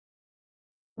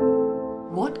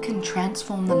What can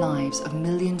transform the lives of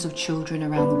millions of children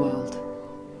around the world?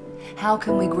 How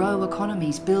can we grow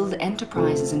economies, build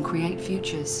enterprises and create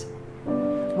futures?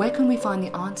 Where can we find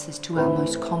the answers to our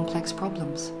most complex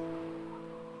problems?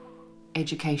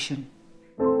 Education.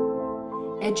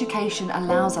 Education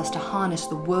allows us to harness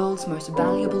the world's most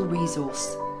valuable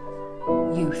resource,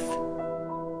 youth.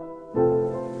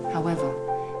 However,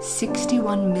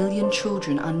 61 million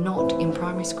children are not in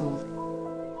primary school.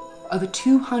 Over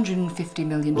 250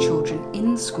 million children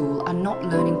in school are not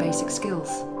learning basic skills.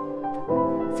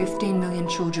 15 million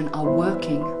children are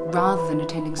working rather than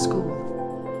attending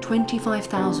school.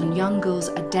 25,000 young girls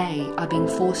a day are being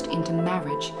forced into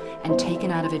marriage and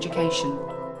taken out of education.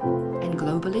 And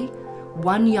globally,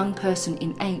 1 young person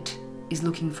in 8 is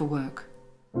looking for work.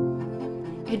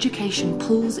 Education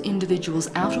pulls individuals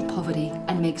out of poverty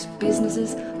and makes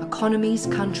businesses, economies,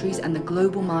 countries, and the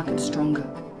global market stronger.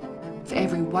 For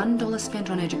every $1 spent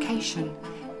on education,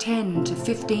 $10 to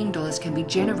 $15 can be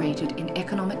generated in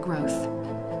economic growth.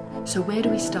 So where do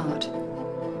we start?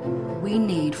 We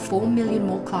need 4 million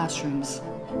more classrooms.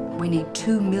 We need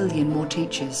 2 million more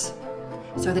teachers,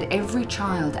 so that every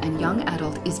child and young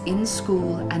adult is in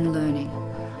school and learning,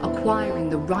 acquiring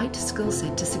the right skill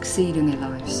set to succeed in their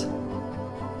lives.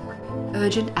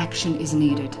 Urgent action is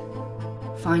needed.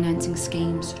 Financing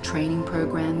schemes, training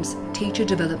programs, teacher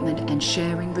development and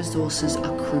sharing resources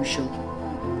are crucial.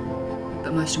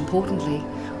 But most importantly,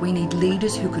 we need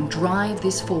leaders who can drive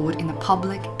this forward in the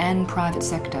public and private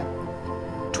sector.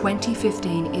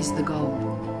 2015 is the goal.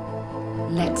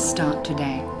 Let's start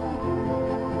today.